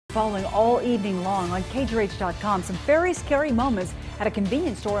Following all evening long on KJRH.com, some very scary moments at a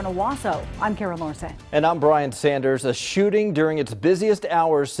convenience store in Owasso. I'm Karen Larson. And I'm Brian Sanders. A shooting during its busiest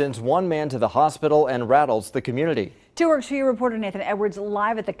hours sends one man to the hospital and rattles the community. 2 Works for You reporter Nathan Edwards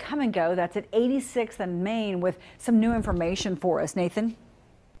live at the Come and Go. That's at 86th and Main with some new information for us. Nathan?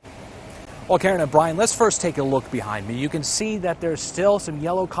 Well, Karen and Brian, let's first take a look behind me. You can see that there's still some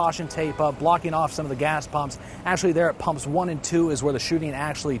yellow caution tape up, blocking off some of the gas pumps. Actually, there at pumps 1 and 2 is where the shooting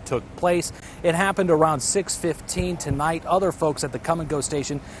actually took place. It happened around 6:15 tonight. Other folks at the Come and Go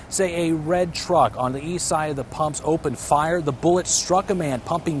station say a red truck on the east side of the pumps opened fire. The bullet struck a man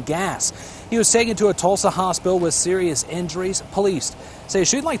pumping gas. He was taken to a Tulsa hospital with serious injuries. Police say a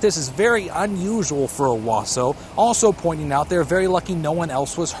shooting like this is very unusual for Owasso, also pointing out they're very lucky no one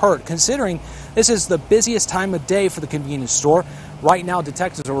else was hurt, considering this is the busiest time of day for the convenience store. Right now,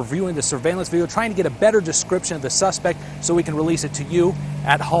 detectives are reviewing the surveillance video, trying to get a better description of the suspect so we can release it to you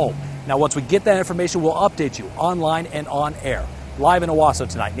at home. Now, once we get that information, we'll update you online and on air. Live in Owasso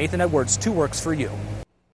tonight, Nathan Edwards, 2 Works for You.